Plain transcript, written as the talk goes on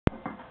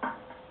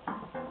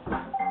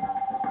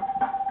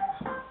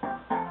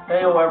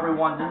Heyo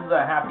everyone, this is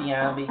a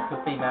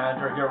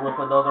HappyAnimaidCafeManager here with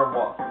another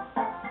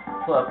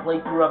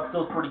playthrough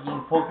episode for the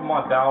game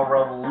Pokemon Battle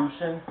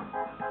Revolution.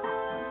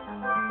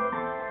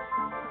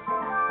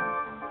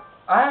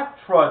 I have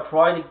tried to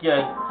try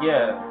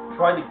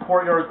the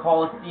Stargazer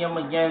Coliseum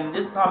again.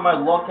 This time my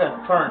luck has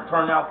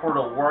turned out for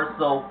the worst,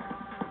 so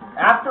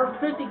after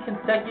 50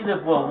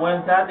 consecutive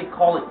wins, I had to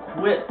call it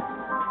quits.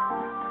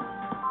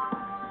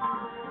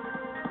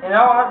 And I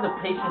don't have the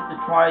patience to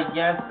try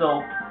again, so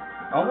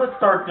I'm going to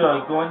start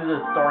going to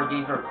the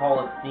Stargazer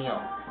Coliseum.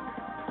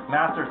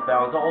 Masters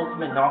Battle is the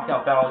ultimate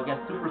knockout battle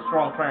against super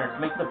strong trainers.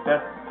 Make the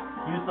best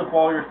use of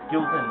all your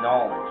skills and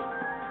knowledge.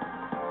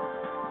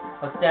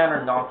 A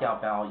standard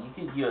knockout battle. You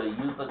could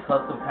use a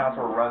custom pass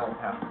or a rental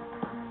pass.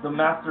 The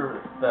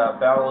Masters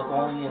Battle is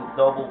only in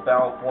double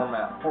battle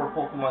format. 4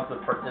 Pokemon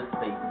could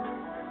participate.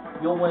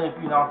 You'll win if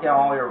you knock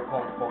out all your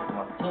opponent's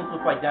Pokemon. Teams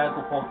with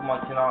identical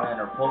Pokemon cannot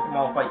enter.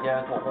 Pokemon with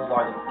identical hold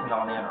items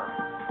cannot enter.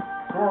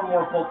 2 or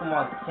more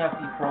Pokemon can't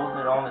be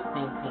frozen on the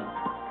same team.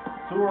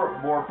 2 or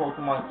more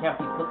Pokemon can't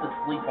be put to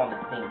sleep on the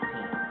same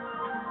team.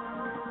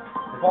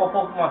 If all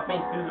Pokemon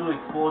faint due to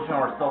explosion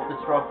or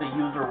self-destruct, the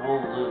user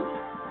will lose.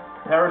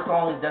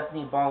 Parasol and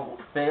Destiny Bond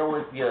will fail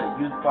if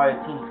used by a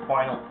team's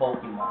final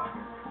Pokemon.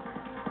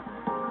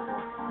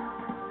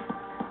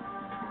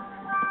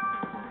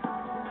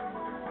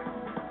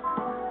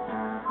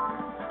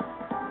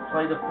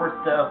 Play the first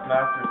set of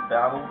Masters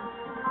Battle.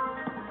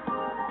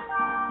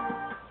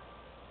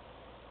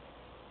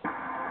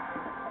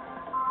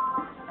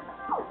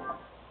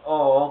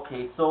 Oh,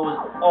 okay, so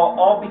it's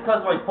all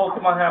because my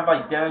Pokemon have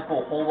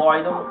identical hold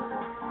items?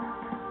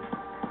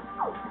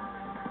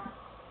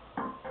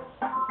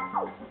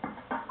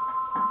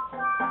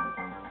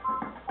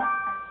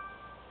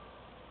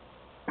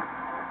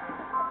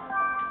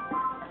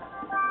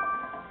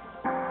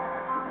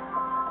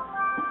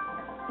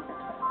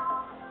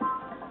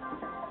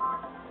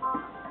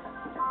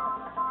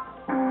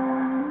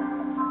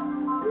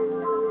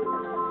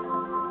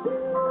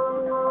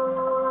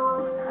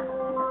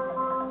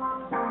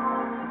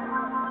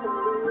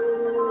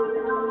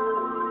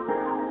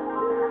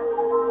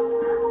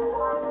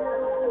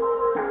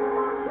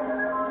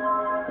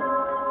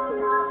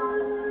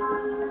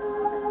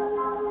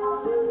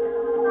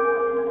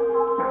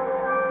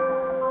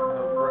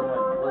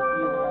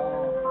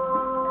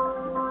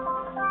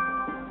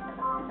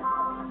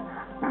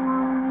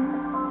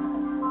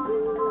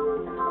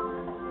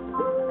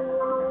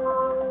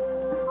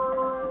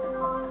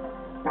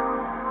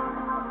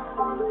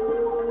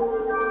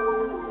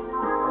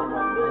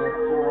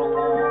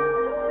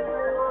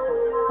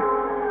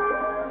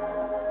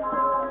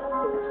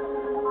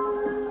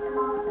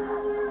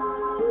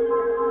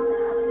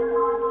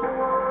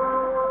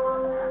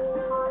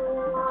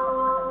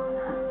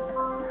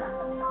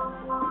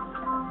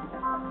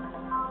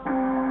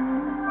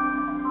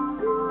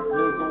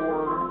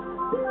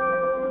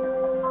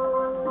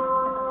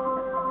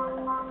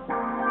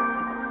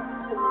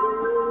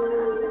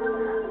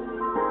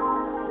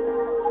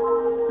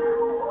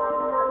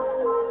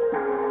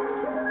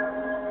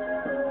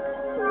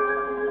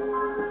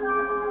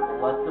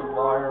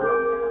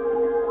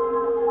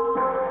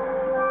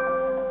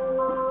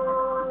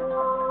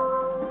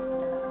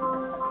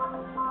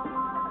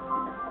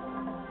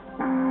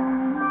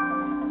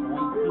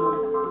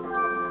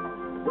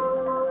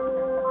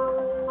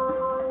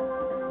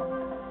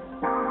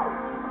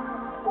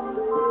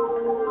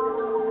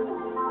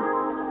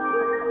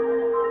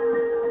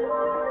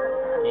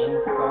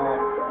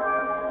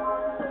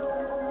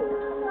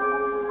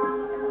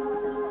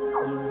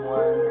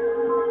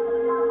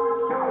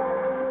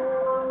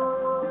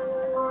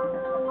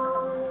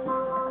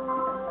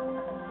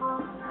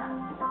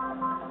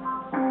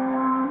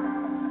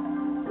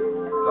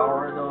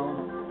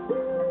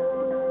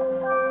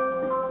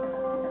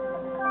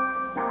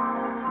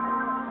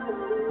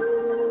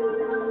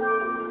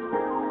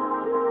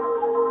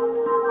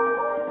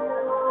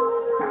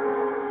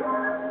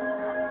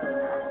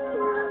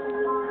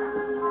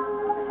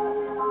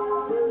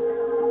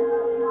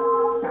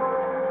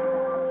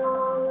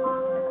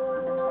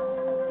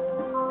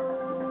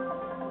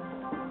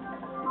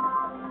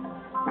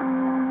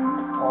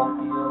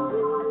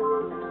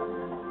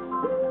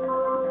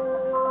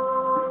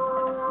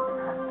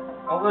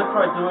 I'm going to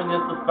try doing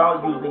this without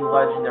using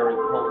legendary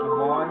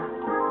Pokemon.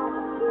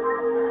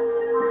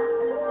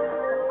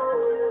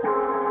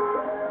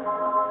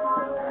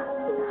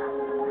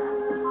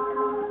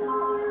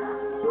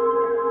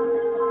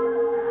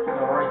 I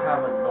already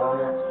have a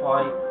normal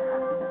type.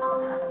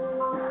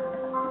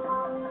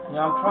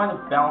 Yeah, I'm trying to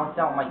balance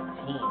out my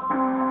team.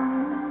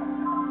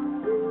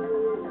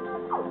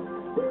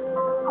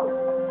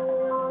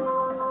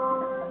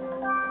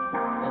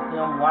 And see,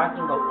 I'm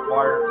lacking a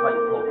fire type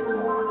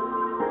Pokemon.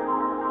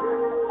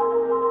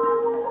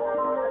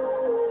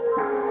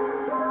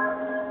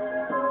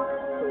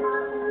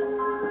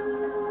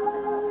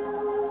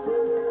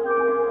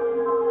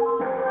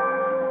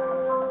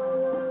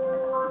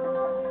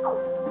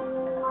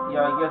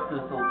 Yeah, I guess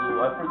this'll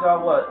do. I forgot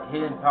what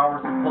hidden power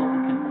is supposed to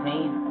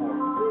contain for.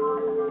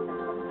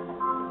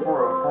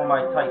 for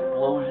my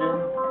Typhlosion.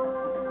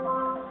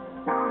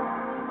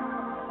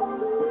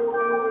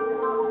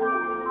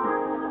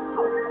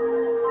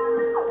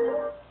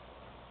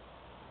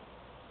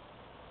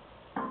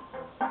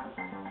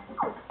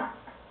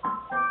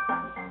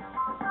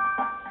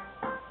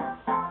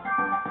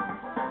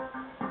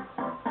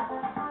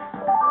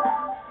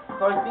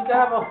 So I think I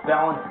have a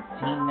balanced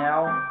team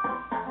now.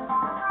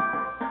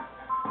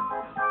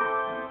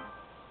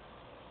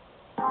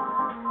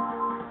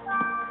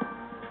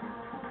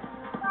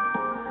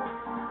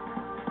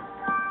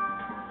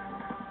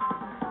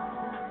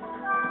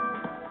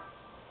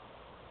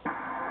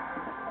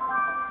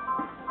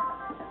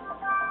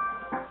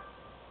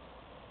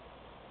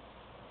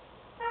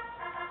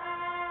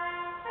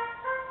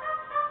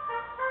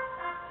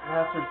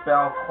 Masters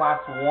Battle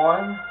Class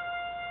 1.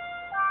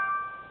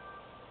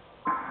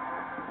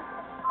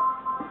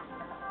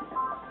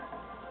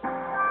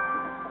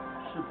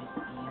 Should be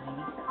easy.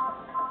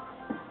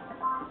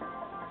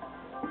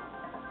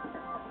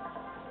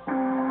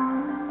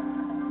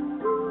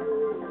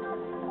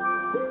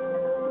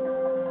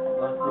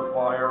 That's the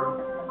fire.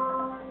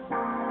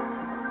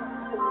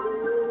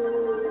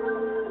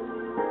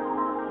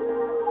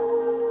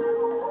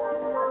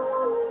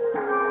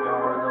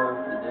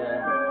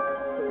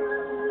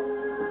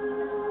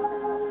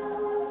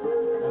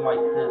 My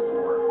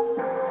Scizor.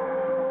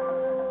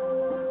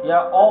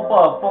 Yeah, all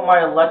but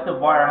my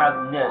Electivire has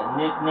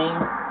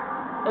nicknames.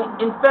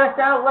 In fact,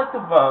 that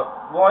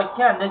Electivire, well, I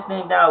can't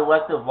nickname that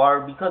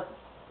Electivire because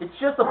it's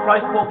just a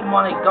prize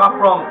Pokemon I got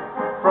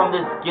from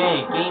this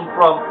game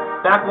from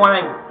back when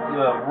I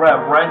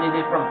rented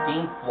it from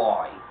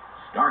GameFly.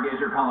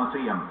 Stargazer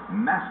Coliseum,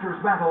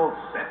 Masters Battle,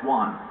 Set 1.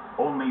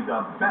 Only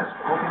the best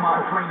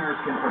Pokemon trainers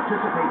can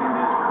participate in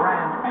this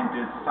grand and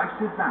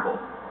decisive battle.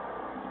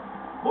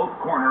 Both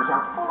corners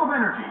are full of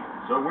energy,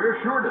 so we're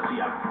sure to see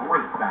a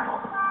great battle.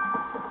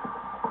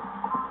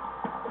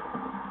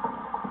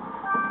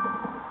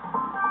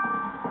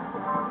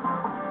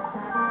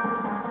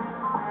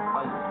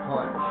 Ice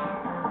Punch.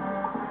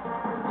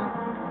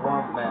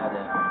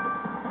 Wormadam.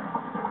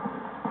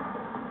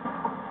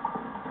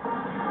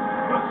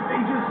 The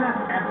stage is set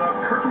and the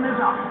curtain is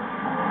up.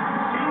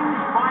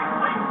 Singed by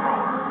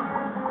Flamethrower.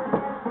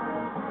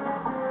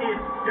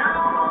 It's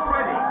down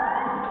already.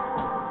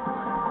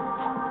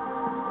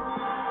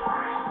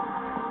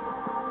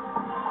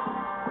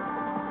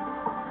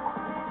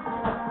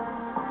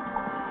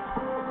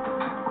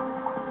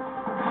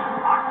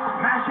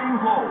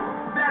 Blow.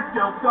 That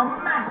dealt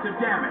some massive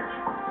damage.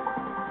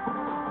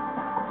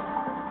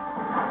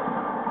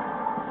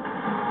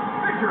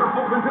 Fisher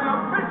opens an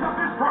abyss of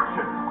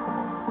destruction.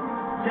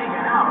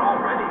 Taken out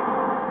already.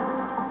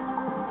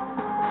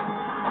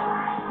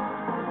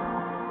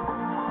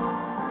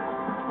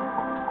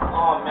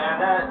 Oh man,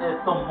 that is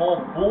some more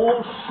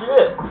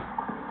bullshit.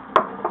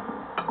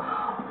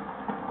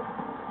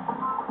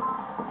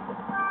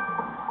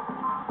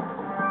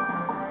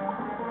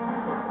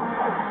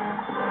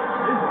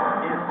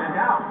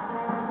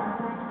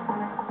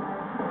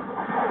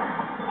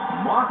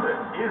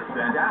 Is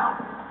sent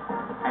out.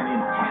 An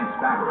intense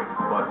battery,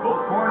 but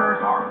both corners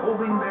are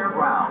holding their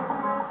ground.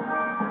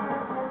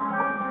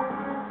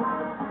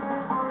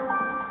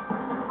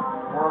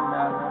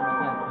 Wormadam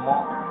against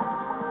Moth.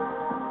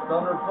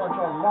 Thunder Punch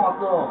on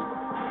Mothim.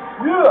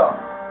 Yeah!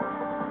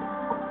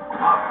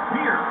 A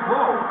fierce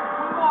blow.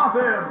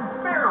 Mothim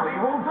barely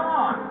holds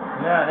on.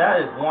 Yeah, that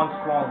is one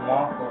strong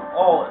Mothim.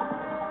 Oh,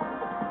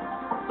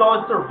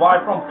 so it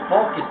survived from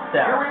Focus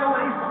Sash. Aerial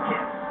Ace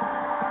hit.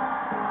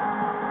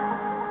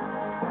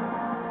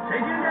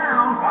 Taken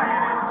down by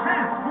an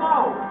intense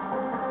blow.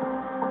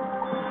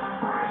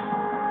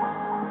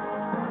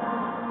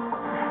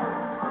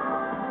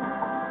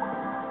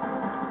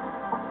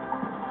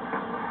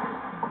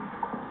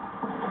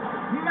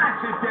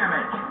 Massive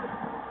damage.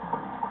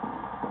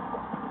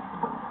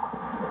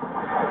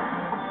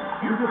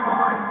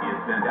 Beautify is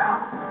sent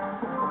out.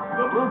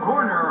 The blue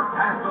corner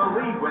has the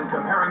lead when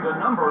comparing the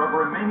number of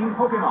remaining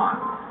Pokemon,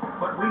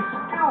 but we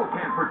still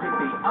can't predict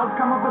the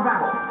outcome of the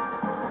battle.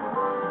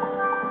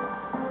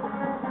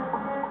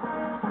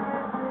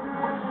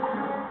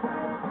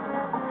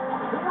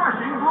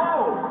 Rushing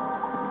blow.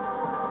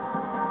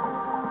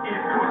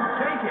 It couldn't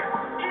take it.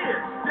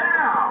 It's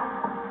down.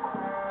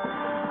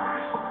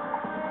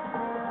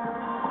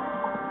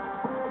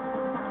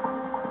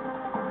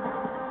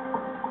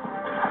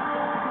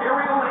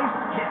 Aerial Ace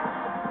hit.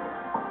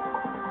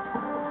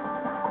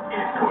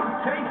 It couldn't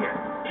take it.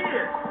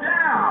 It's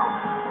down.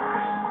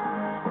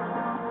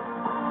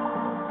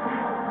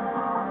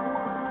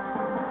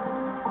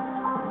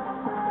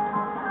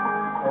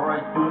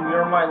 Alright, Doom,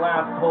 you're my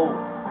last hope.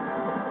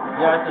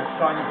 Yeah, it's a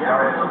shiny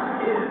Gyarados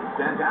is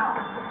sent out.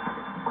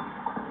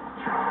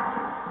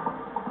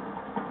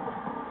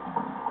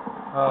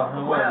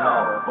 It wouldn't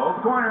matter. Both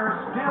corners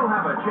still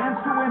have a chance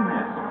to win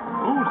this.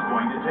 Who's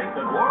going to take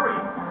the glory?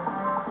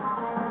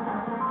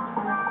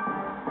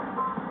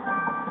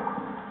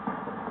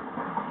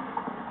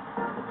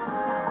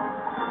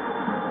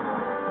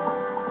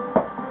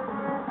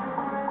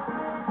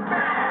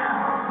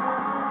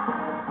 Bam!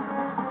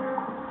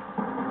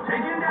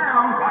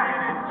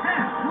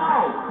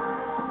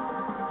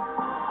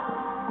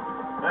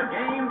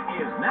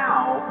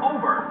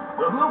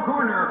 The blue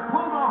corner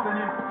pulled off an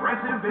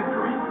impressive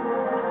victory.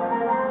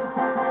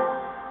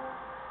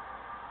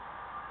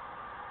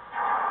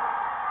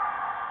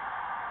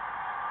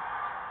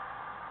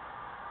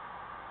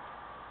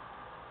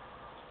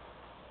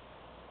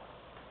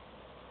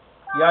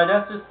 Yeah,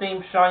 that's the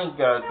same shiny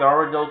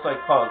Gyarados I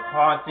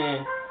caught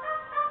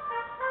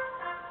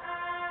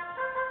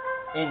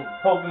in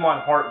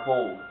Pokemon Heart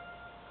Gold.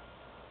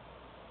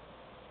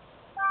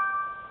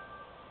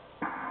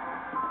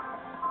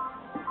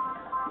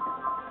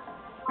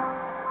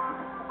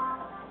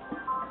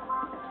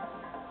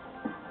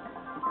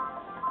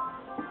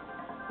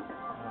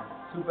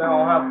 Too bad I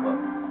don't have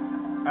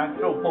an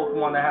actual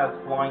Pokemon that has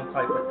flying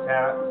type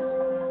attacks.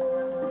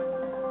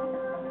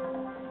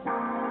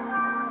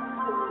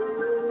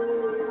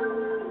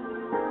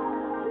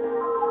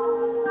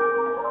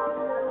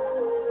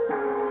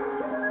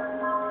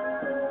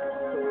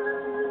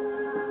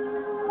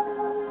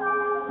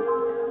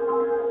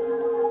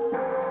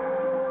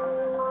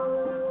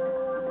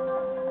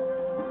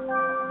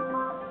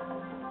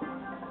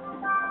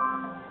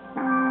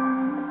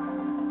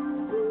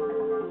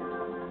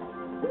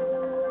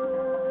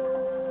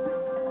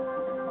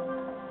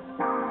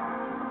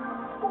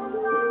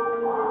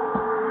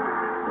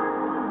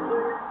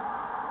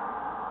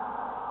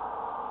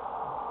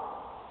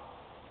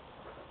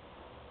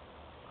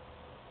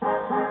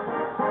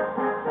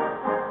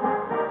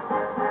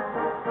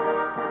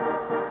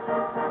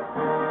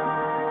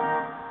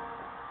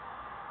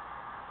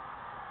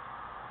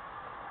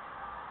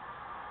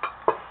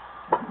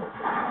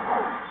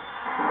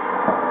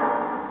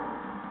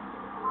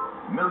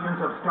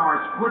 Millions of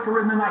stars flicker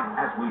in the night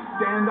as we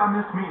stand on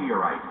this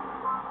meteorite.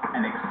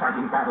 An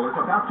exciting battle is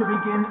about to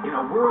begin in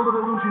a world of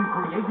illusion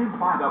created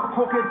by the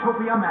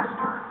Poketopia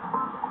Master.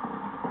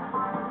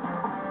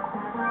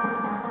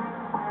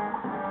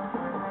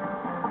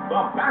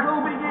 The battle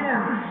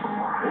begins!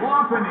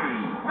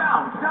 Lopunny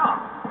bounced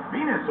up.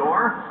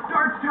 Venusaur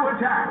starts to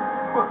attack,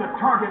 but the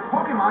target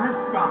Pokemon is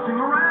bouncing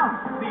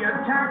around. The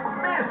attack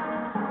missed.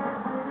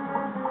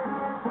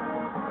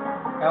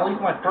 At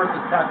least my first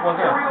attack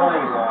wasn't a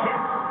total loss.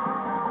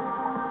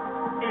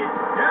 It's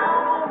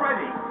down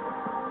already.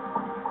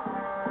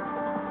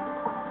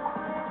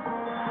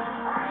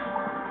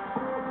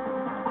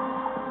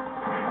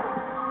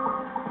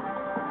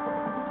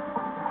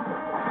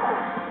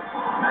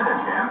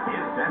 Metagem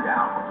is sent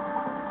out.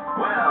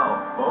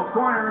 Well, both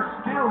corners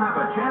still have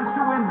a chance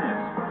to win this.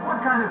 What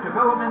kind of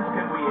developments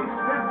can we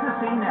expect to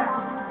see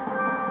next?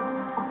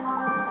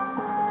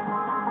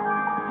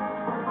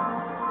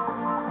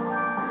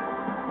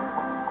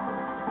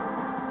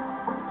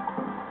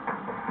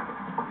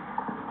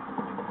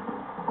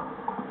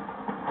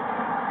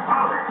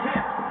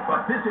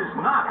 But this is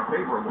not a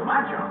favorable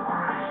matchup.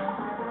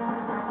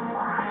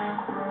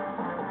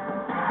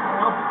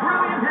 A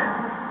brilliant hit.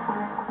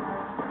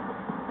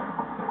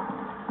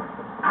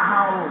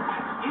 Ouch!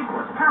 It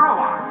was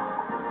paralyzed.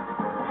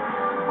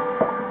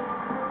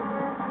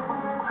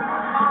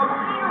 A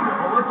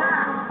beautiful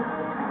attack.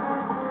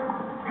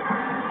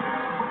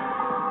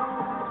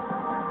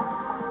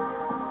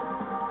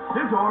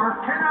 Scizor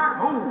cannot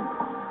move.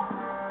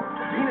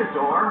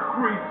 Venusaur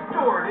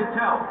restored its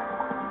health.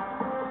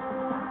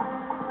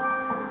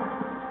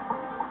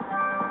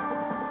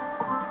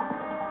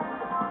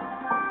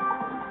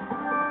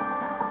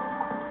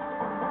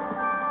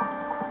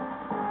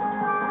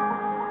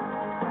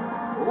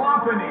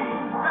 Lopunny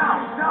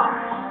bounced up.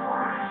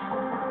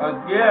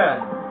 Again.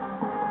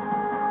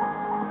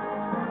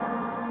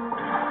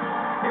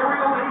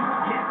 Aerial ace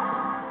hit.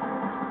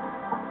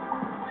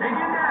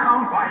 Taken down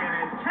by an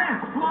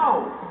intense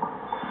blow.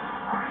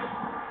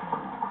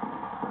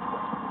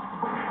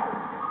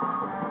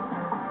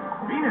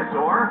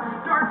 Venusaur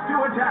starts to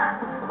attack,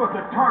 but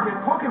the target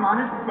Pokemon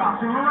is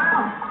bouncing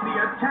around. The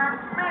attack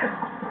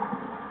missed.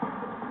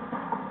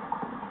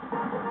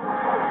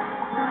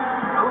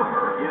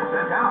 Is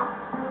sent out.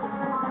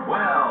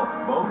 Well,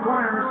 both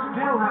corners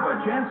still have a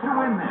chance to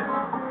win this.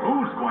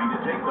 Who's going to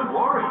take the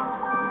glory?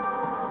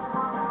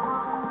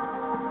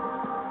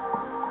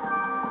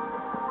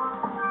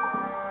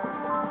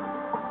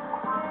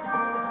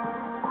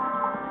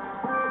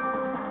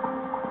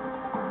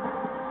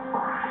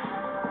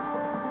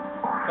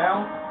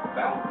 Bounce,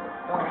 bounce,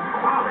 bounce.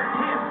 Solid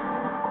hit.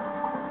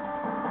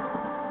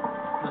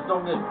 Just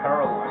don't get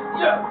paralyzed.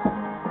 Yes!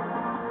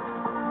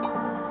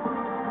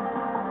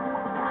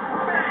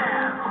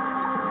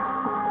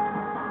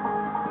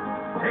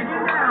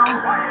 Taken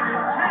down by an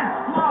intense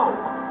blow.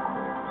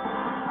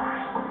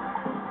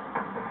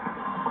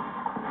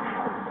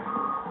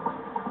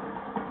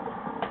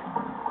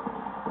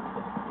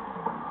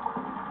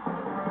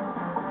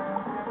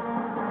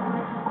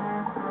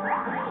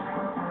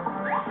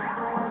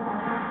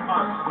 A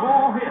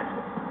small hit.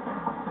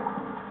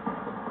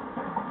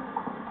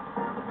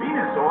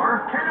 Venusaur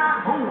cannot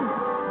move.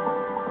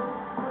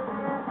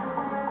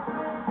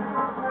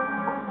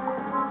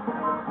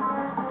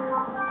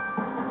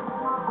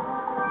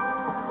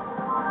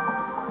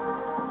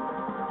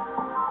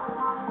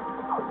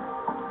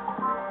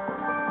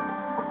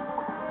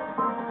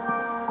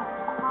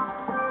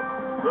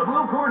 The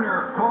blue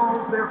corner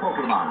calls their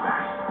Pokemon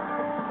back.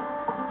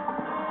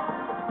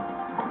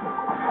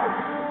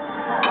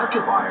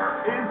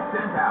 Electrifier is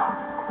sent out.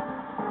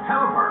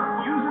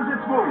 Helper uses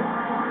its move.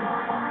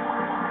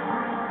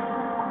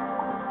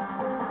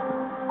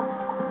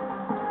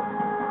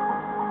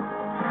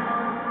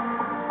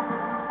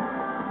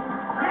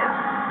 Hit!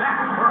 That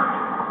hurt!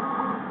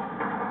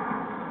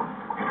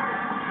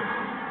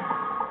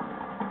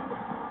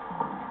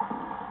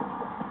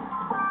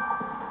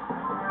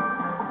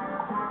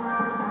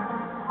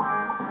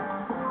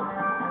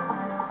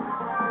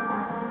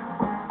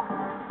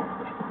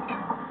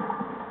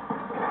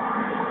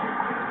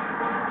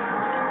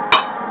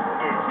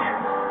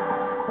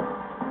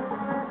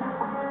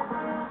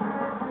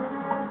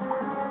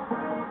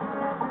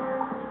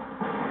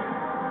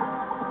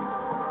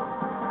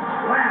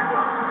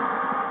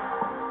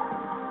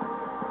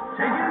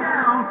 Taken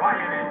down by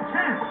an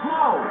intense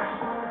blow.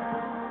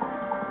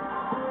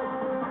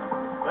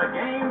 The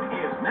game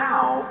is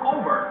now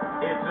over.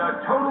 It's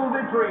a total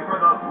victory for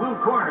the blue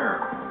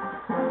corner.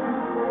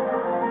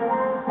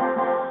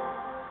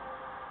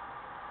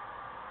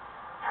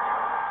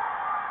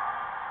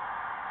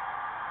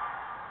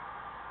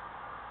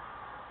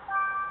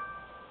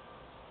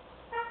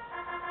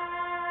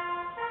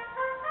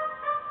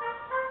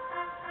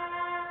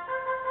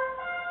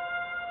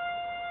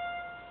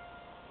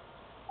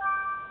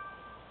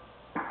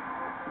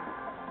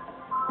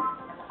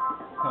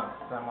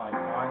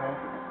 Semi-final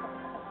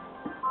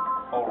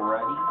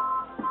already.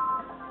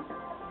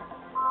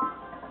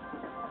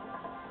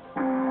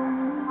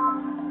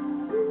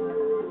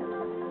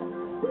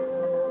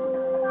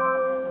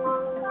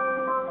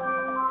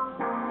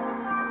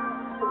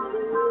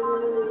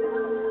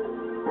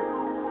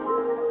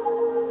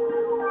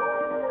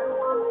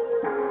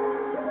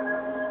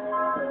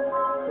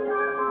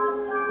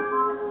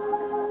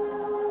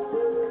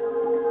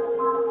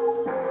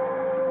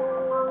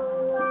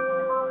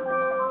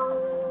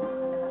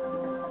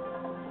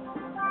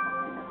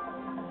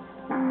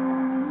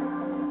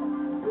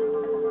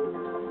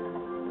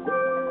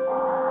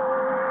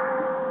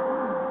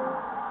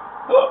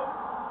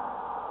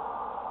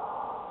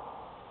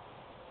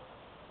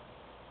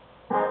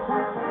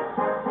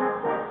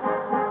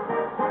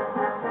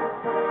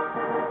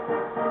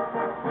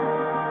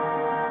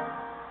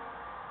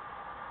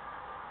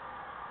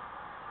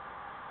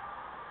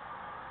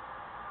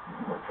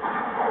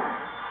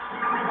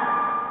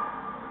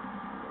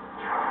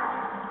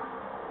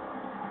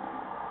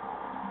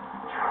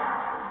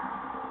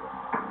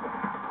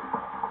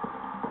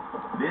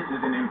 This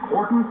is an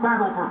important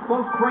battle for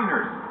both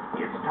trainers.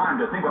 It's time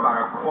to think about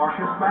a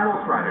cautious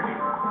battle strategy.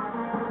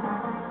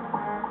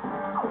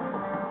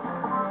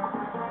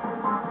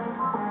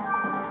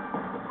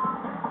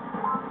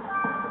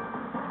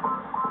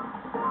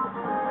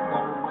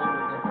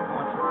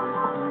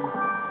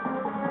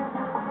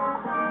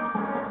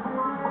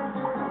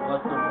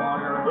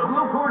 The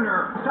blue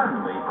corner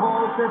suddenly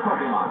calls their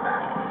Pokemon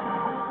back.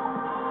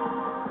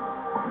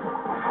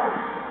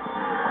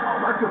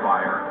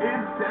 Electrifier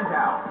is sent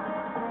out.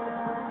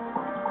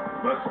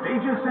 The stage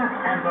is set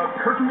and the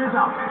curtain is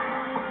up.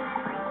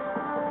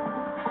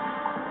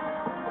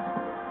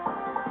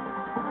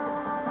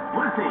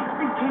 Lizzie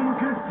became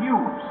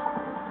confused.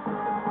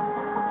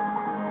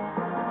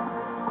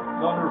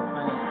 Thunder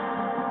finish.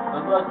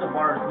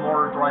 Electrifier's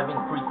motor drive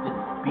increased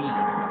its speed.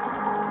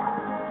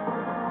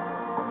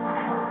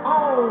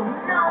 Oh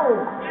no!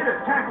 It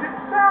attacked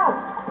itself!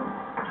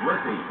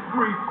 Lizzie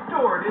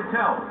restored its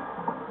health.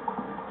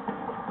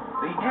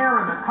 The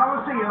air in the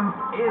Coliseum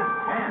is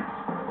tense.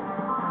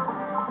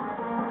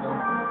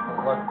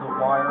 Select the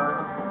wire.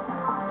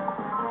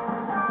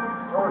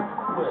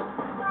 Earthquake.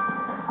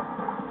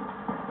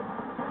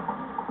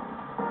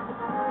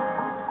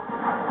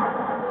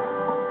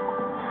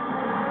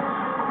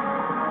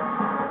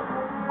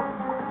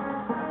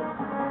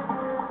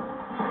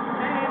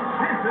 An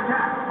intense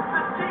attack.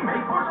 The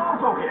teammate was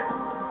also hit.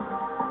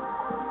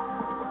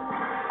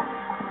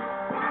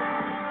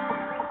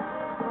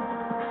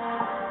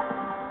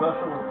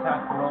 Special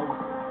attack rose.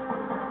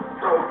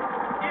 Oh,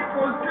 it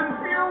was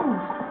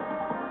confused.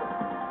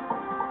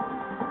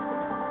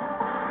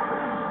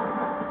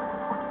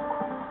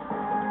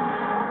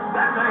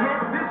 That's a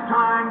hit this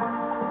time.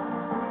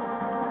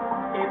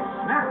 It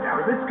snapped out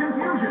of its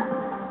confusion.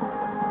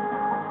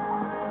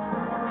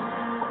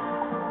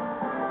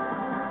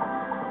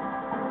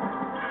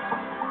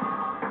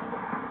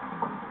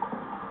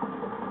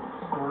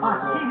 A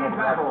heated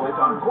battle is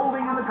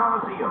unfolding in the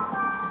Coliseum.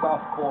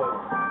 Soft boil.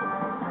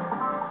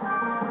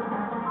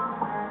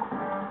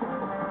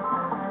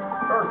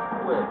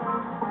 Earthquake.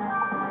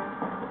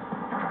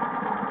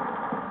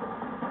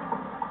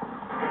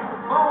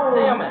 Oh,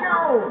 damn it.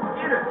 No!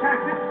 It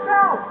attacked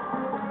itself!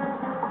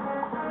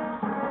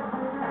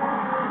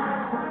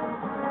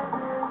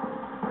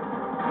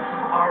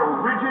 A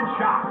rigid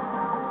shot.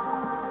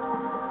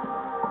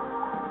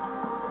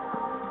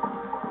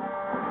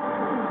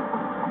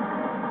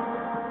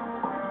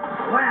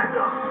 Slammed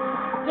him.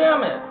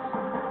 Damn it!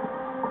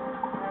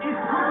 It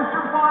couldn't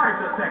survive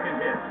the second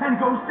hit. and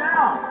goes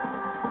down.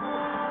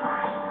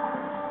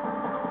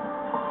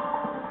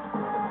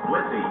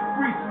 Blissey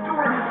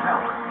restored his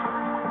health.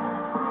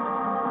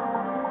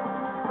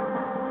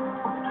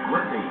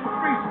 Blissey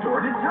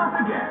restored his health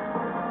again.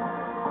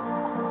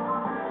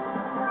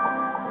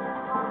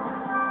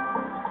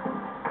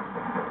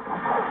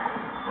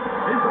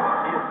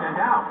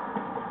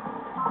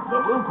 The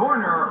blue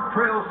corner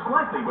trails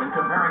slightly when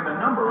comparing the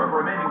number of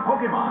remaining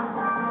Pokemon,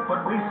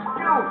 but we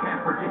still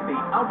can't predict the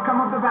outcome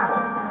of the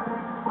battle.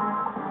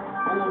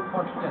 Bullet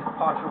punch against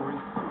Pachirisu.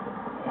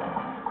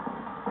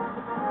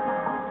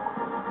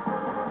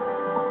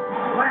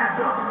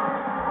 Random.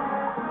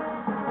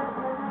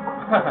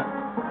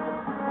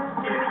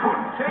 It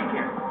couldn't take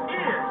him.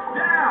 It's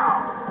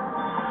down.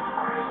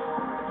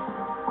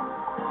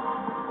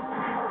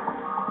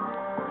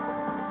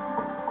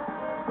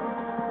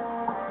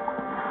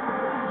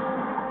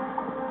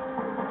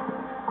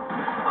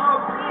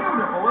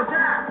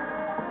 Attack!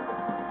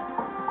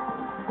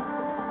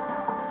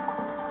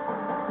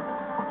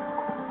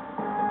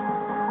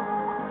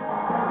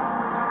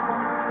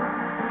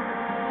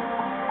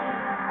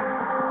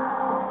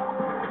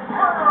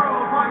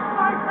 Hurl by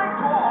seismic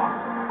toss!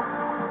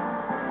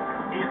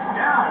 It's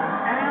down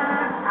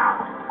and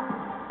out.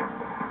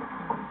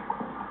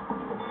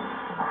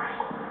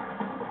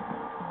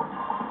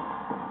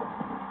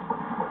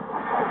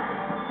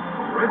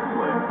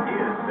 Rifflin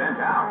is sent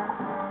out.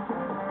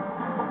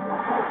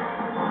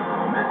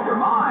 Mr.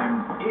 Mime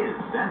is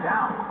sent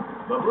out.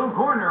 The blue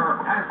corner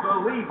has the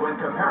lead when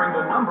comparing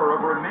the number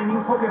of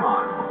remaining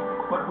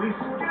Pokemon, but we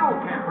still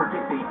can't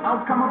predict the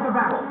outcome of the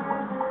battle.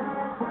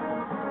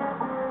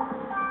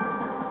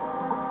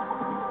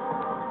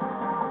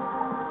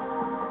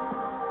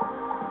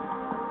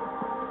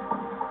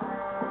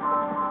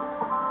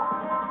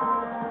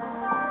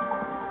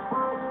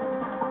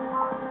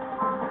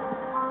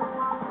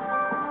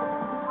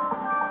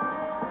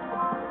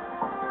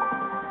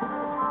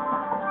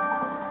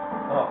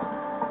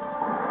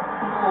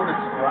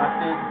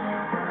 Distracted.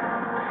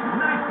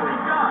 Nicely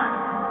done.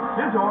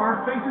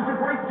 Scizor faces a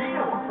great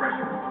deal of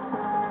pressure.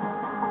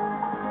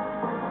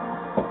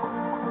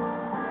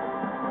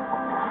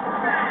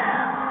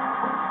 Bam!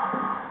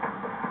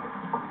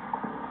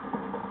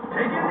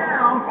 Taken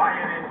down by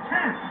an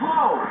intense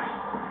blow.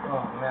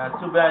 Oh man,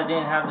 too bad I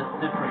didn't have the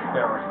citrus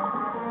berry.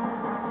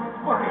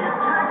 But the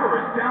attacker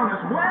is down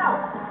as well.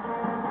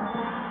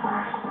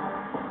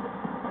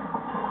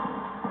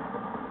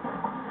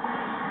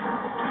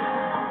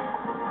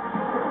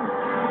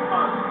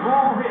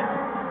 Small hit.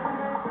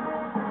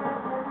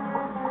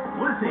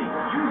 Blissey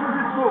uses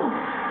its move.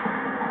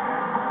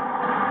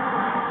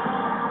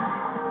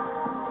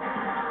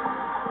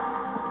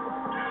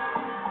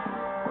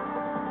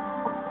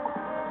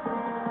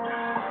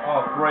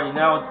 Oh great,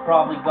 now it's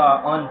probably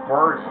got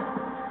unburdened.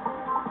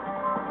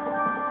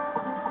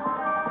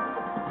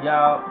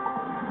 Yeah,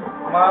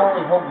 my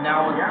only hope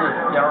now is this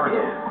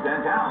Gyarados is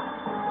sent out.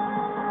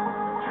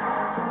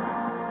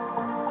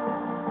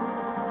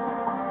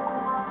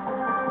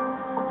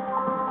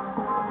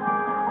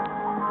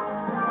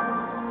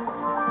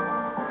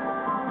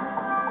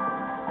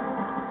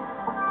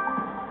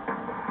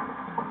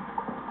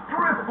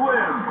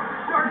 Drifblim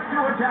starts to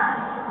attack.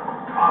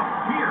 A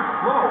fierce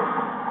blow.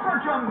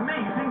 Such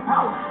amazing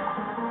power.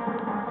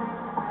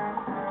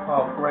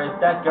 Oh great, if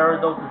that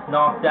Gyarados is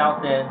knocked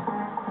out then.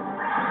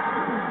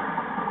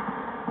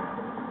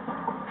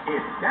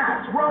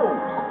 That's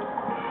Rose.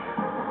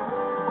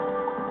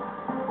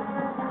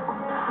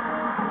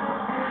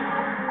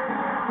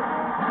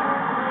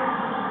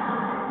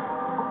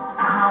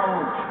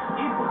 Ouch!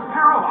 It was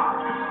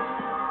paralyzed.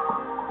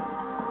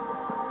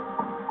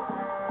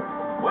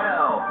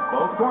 Well,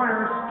 both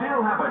corners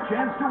still have a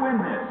chance to win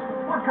this.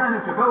 What kind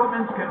of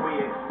developments can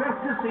we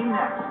expect to see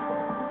next?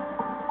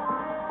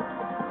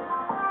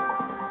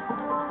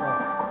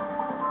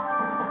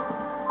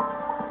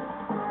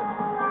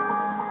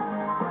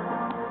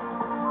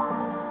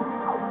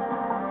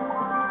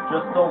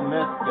 Just don't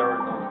miss,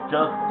 Gyarados.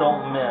 Just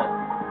don't miss.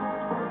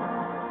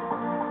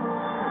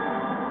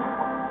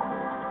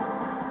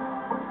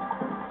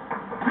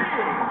 Big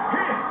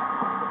hit!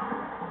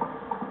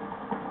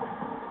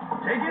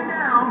 Taken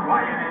down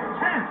by an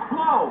intense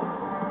blow.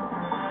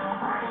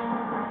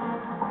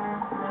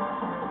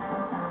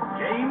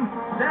 Game,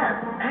 set,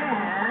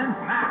 and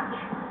match.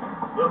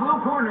 The blue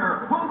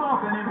corner pulled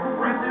off an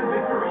impressive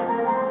victory.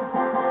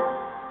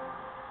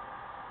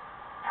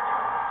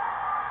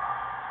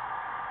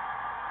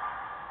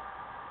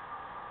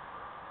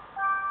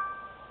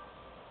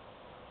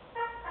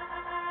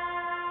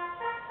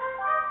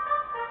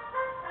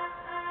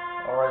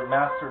 Alright,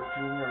 Master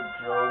Junior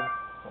Joe.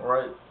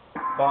 Alright,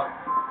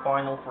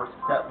 final for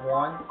set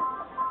 1.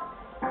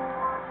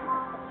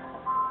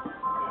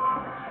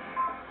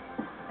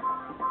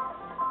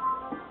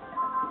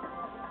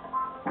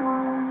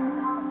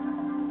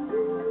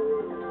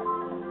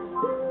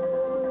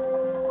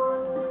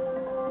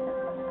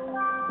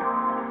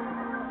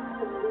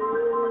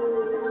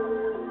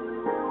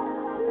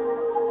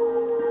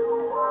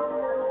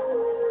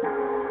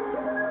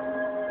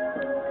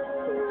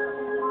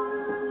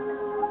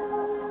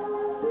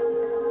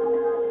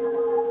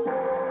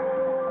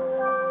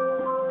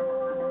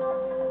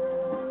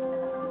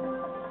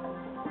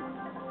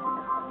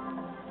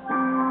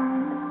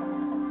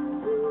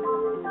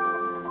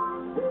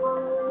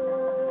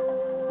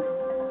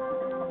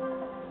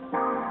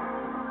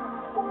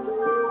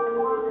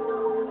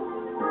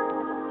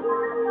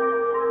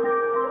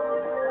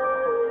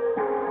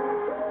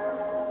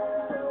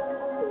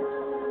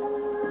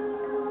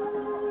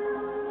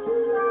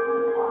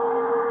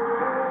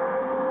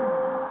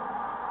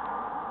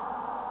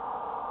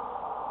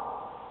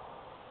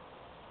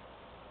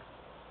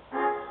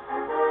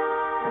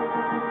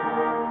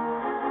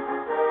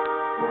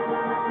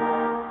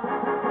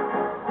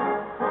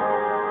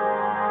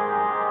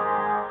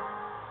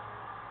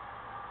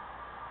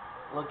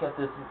 Look at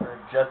this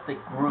majestic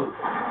group.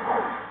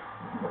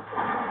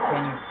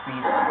 Can you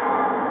beat us?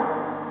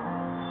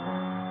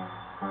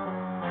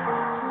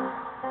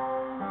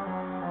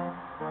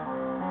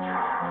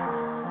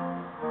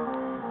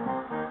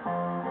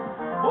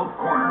 Both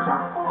corners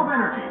are full of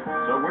energy,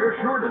 so we're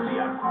sure to see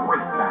a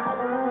great battle.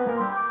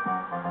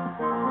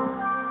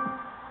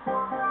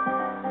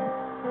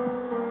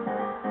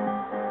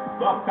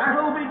 The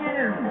battle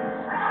begins!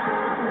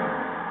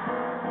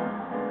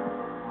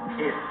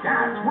 It's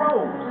Dad's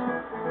Rose!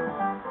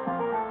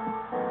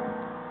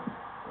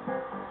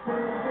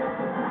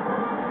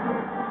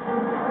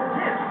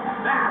 Hit!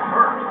 That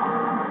hurt!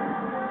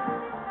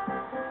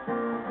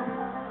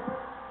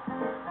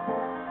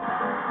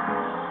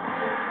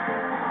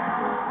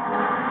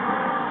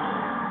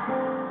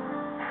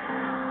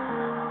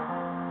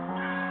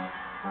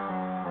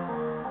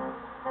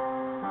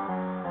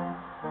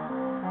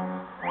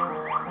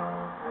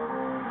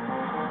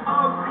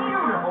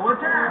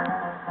 Attack!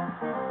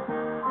 A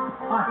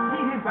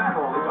heated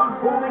battle is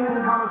unfolding in the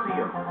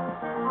Coliseum.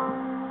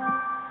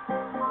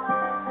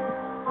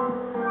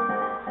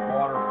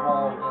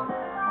 Waterfall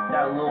against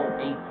that little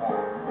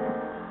ape-palm.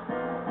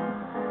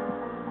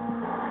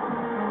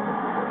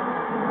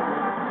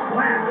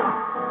 Slammed him!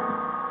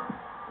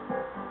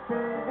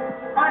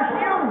 A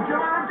huge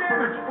amount of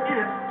damage!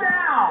 It's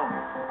down!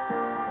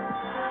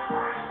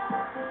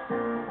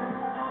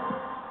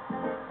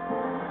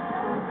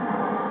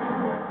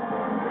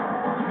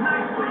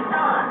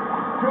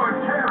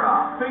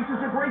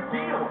 Faces a great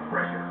deal of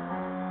pressure.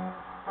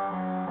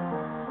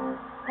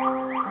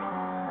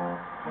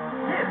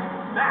 Hit!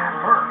 That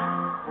hurt!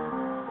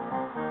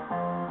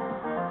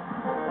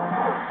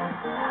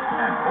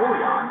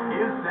 Napoleon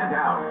is sent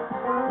out.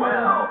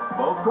 Well,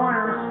 both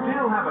corners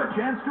still have a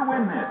chance to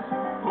win this.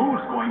 Who's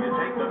going to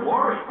take the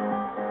glory?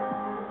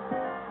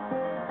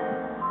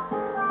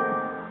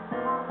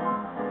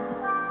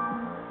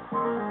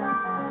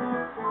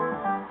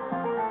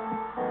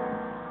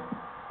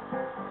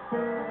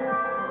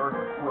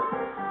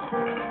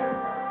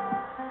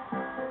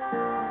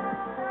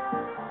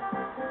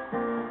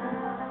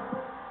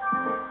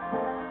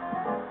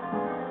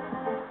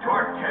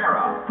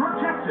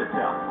 Protects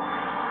itself.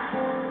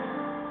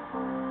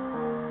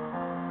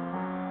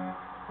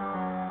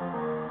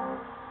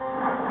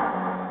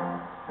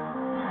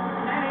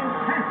 An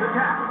intense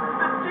attack.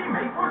 The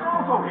teammate was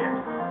also hit.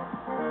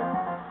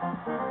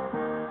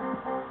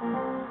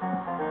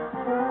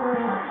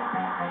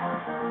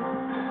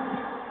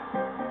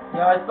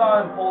 Yeah, I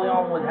thought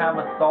Napoleon would have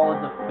a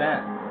solid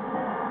defense.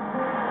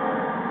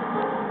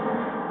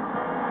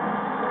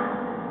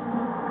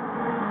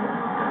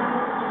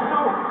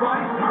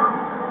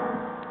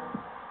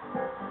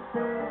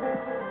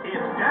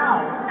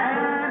 Down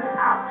and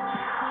out.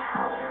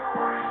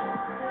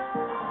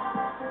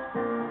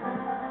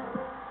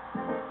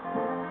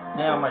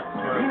 Damn, I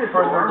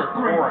further the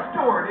score.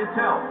 Restored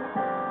itself.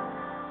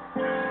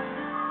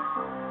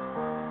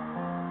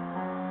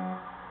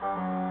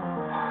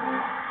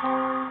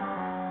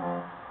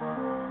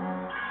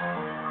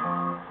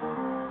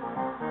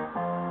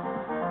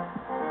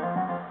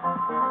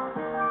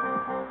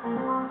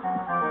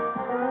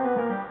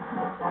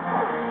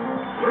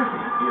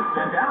 Lizzie is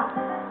sent out.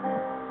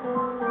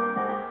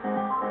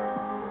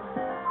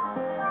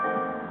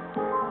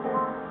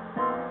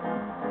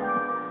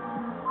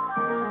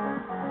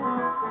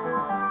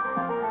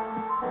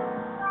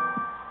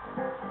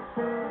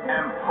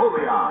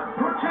 Napoleon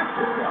protects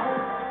itself.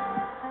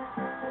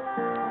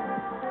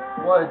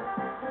 What?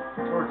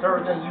 Or is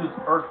Earth gonna use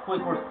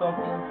earthquake or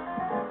something?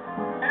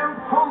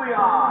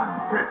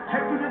 Napoleon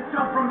protected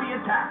itself from the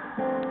attack.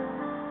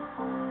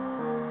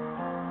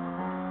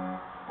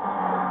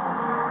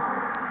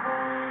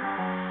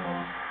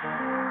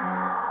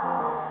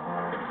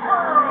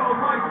 Hurled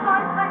by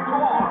seismic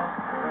toss.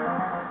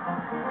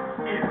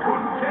 It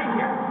couldn't take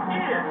him.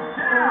 It's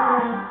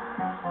down.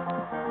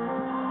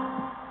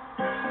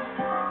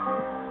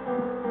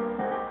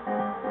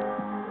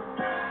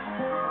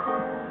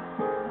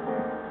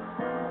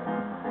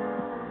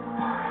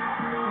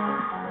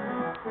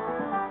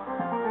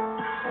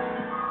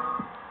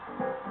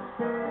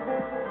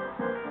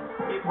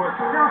 Was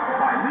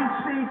stopped by lead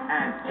speed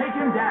and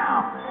taken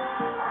down.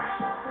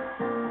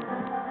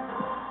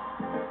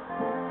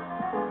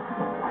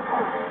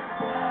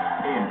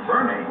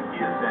 Infernape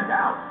is sent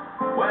out.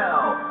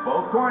 Well,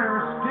 both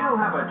corners still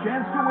have a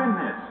chance to win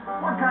this.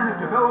 What kind of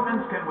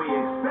developments can we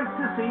expect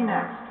to see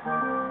next?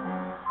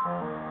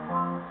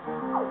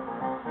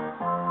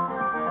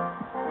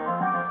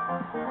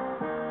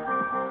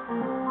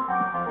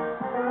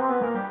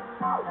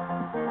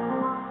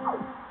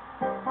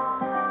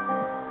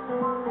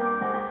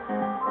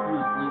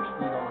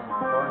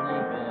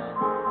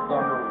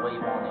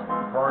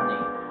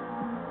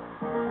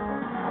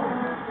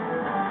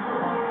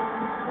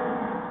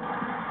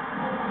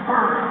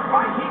 Burned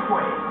by heat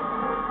wave.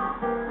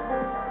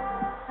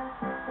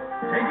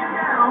 Taken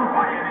down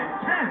by an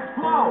intense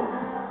blow.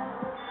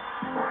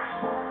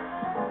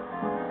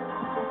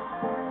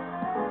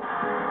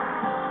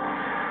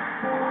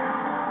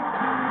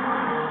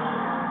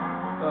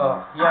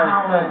 Yeah,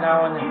 it's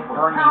now an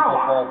Inferni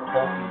football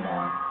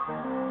Pokemon.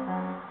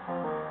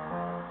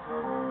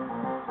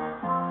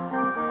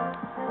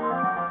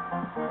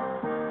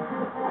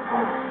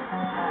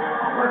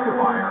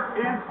 Electivire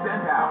is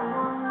sent out.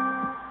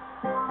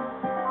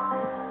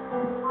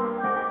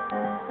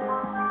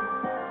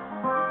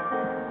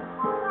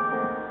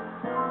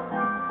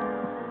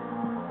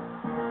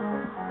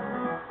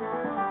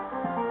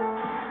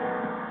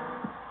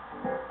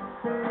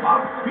 A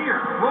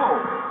fierce blow.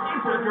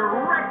 It's a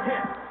direct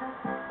hit.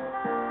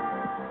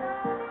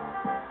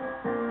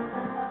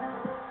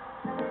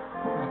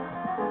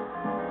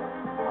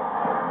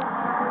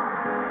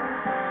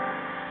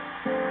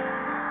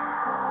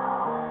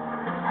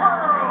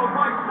 Hurled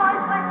by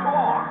seismic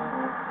toss.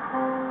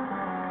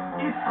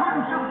 It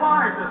couldn't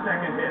survive the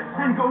second hit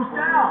and goes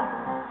down.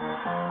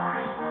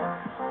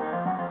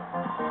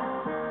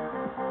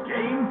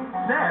 Game,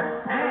 set,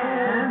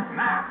 and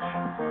match.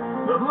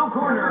 The blue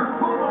corner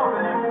pulled off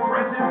an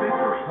impressive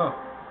victory.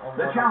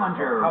 The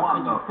challenger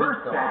won the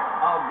first set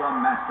of the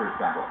Masters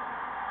battle.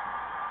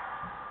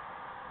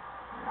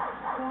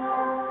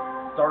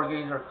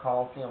 Stargazer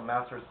Coliseum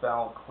Masters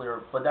battle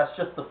cleared, but that's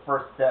just the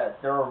first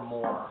set. There are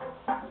more.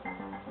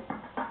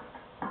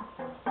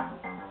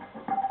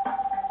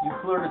 You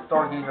cleared the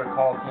Stargazer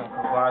Coliseum.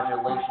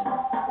 Congratulations.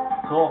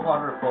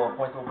 1,200 gold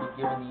points will be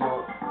given to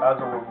you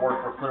as a reward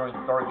for clearing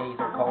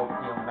Stargazer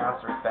Coliseum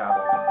Masters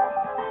battle.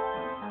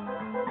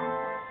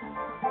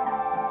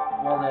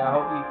 Well then, I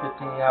hope you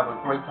continue to have a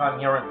great time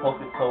here in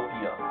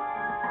Poketopia.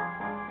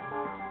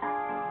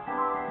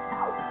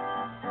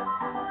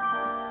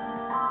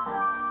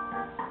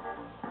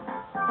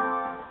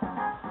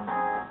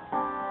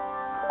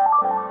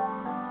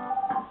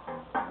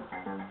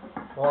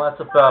 Well,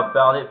 that's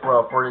about it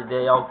for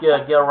today. I'll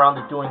get around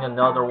to doing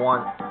another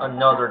one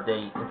another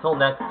day. Until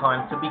next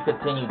time, to be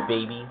continued,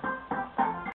 baby.